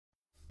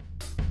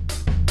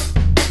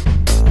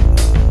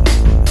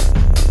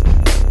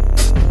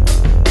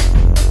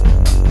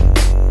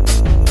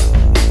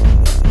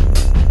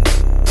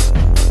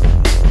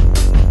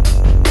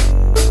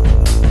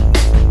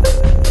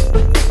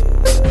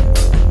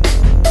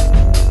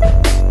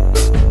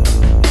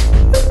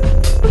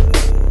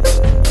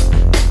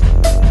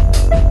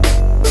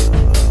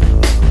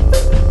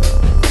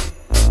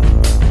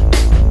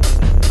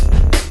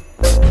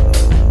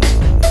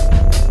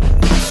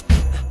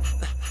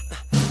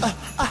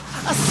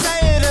I say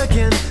it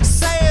again.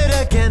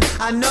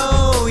 I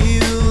know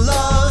you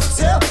love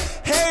to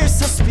hear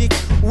yourself speak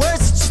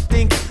words that you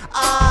think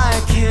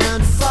I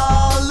can't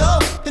follow.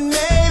 And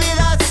maybe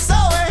that's so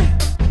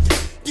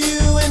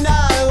you and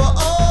I will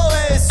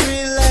always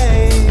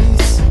relate.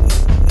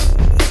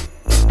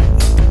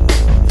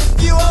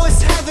 You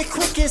always have the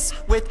quickest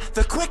with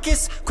the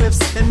quickest quips,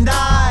 and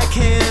I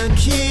can't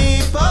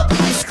keep up.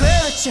 It's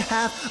clear that you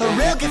have a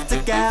real gift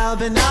of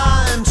gab, and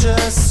I'm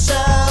just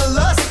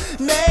jealous.